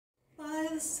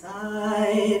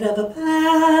side of a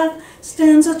path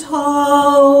stands a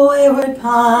tall wayward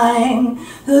pine,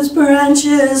 whose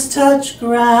branches touch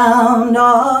ground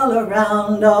all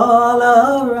around, all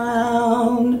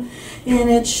around. In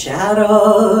its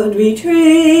shadowed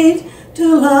retreat,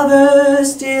 two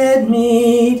lovers did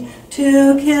meet,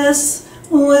 to kiss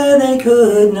where they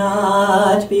could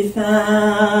not be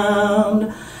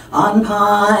found. On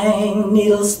pine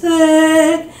needles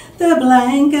thick, their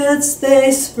blankets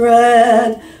they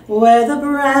spread, where the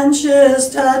branches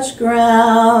touch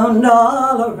ground,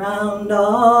 all around,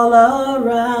 all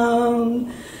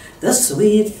around. The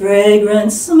sweet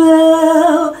fragrant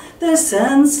smell their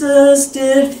senses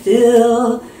did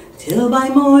fill, till by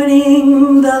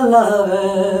morning the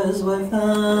lovers were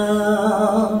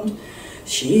found.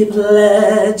 She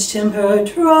pledged him her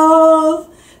troth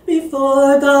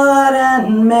before God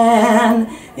and man,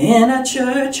 in a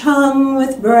church hung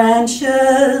with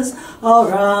branches all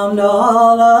round,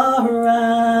 all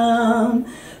around.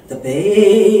 The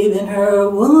babe in her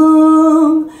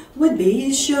womb would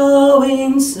be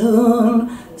showing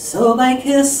soon, so by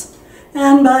kiss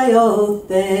and by oath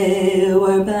they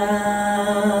were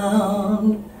bound.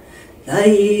 The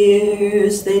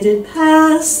years they did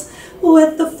pass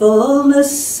with the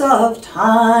fullness of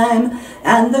time,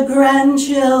 and the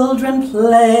grandchildren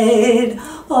played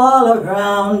all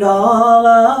around, all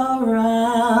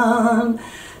around.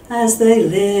 As they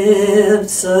lived,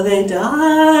 so they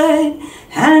died,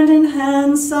 hand in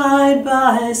hand, side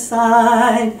by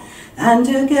side, and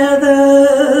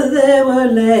together they were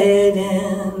laid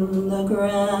in the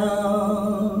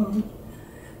ground.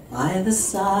 By the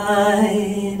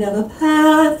side of a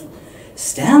path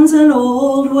stands an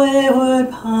old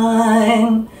wayward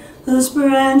pine, whose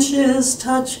branches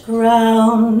touch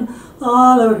ground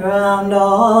all around,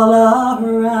 all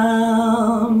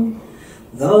around.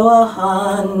 Though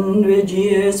 100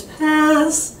 years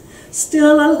pass,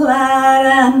 still a lad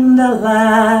and a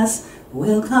lass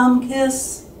will come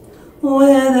kiss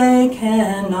where they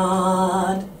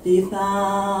cannot be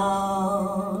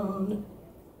found.